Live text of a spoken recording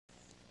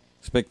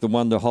expect the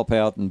one to hop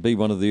out and be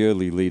one of the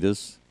early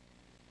leaders.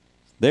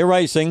 They're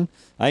racing.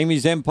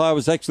 Amy's Empire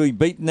was actually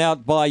beaten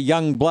out by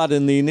Young Blood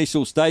in the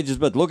initial stages,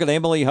 but look at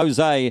Emily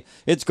Jose.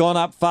 It's gone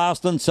up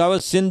fast, and so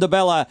has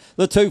Cinderbella.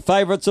 The two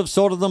favourites have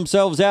sorted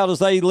themselves out as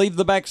they leave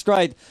the back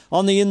straight.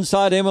 On the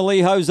inside,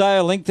 Emily Jose,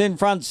 a length in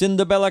front.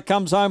 Cinderbella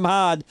comes home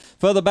hard.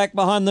 Further back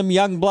behind them,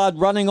 Young Blood.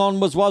 Running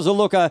on was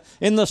Wazalooka.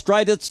 In the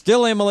straight, it's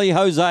still Emily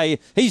Jose.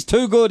 He's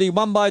too good. He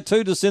won by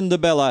 2 to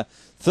Cinderbella.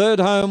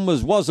 Third home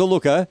was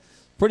Wazalooka.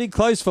 Pretty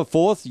close for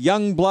fourth.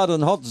 Young Blood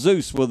and Hot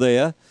Zeus were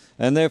there.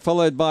 And they're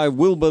followed by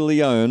Wilbur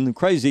Leone,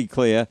 Crazy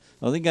Clear.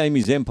 I think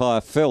Amy's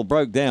Empire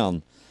broke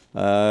down,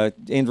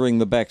 entering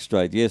the back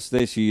straight. Yes,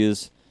 there she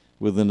is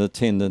with an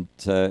attendant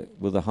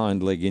with a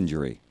hind leg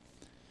injury.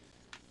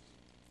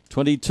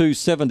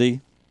 22.70.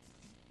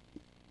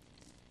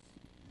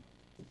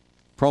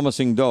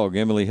 Promising dog,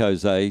 Emily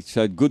Jose,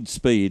 showed good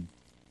speed.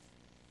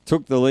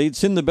 Took the lead.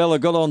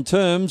 Cinderbella got on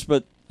terms,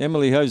 but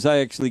Emily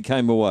Jose actually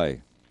came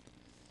away.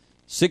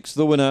 Sixth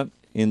the winner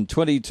in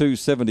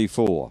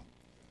 22.74.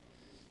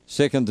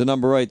 Second to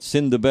number 8,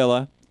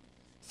 Cinderbella.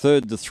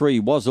 Third to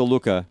 3,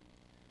 Wazalooka.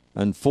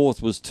 And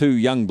fourth was 2,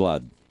 Young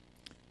Blood.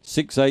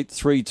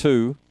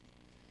 6.832.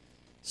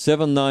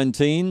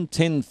 7.19.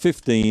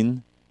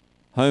 10.15.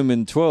 Home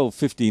in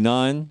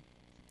 12.59.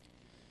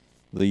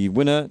 The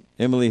winner,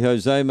 Emily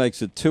Jose,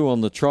 makes it 2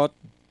 on the trot.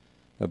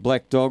 A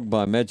black dog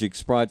by Magic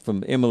Sprite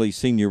from Emily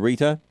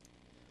Senorita.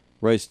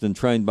 Raced and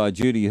trained by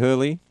Judy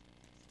Hurley.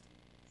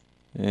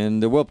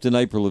 And whelped in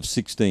April of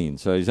 16.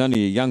 So he's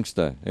only a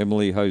youngster,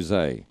 Emily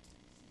Jose.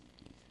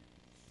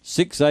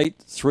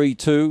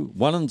 6.832,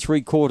 1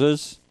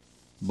 3/4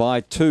 by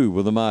 2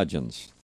 were the margins.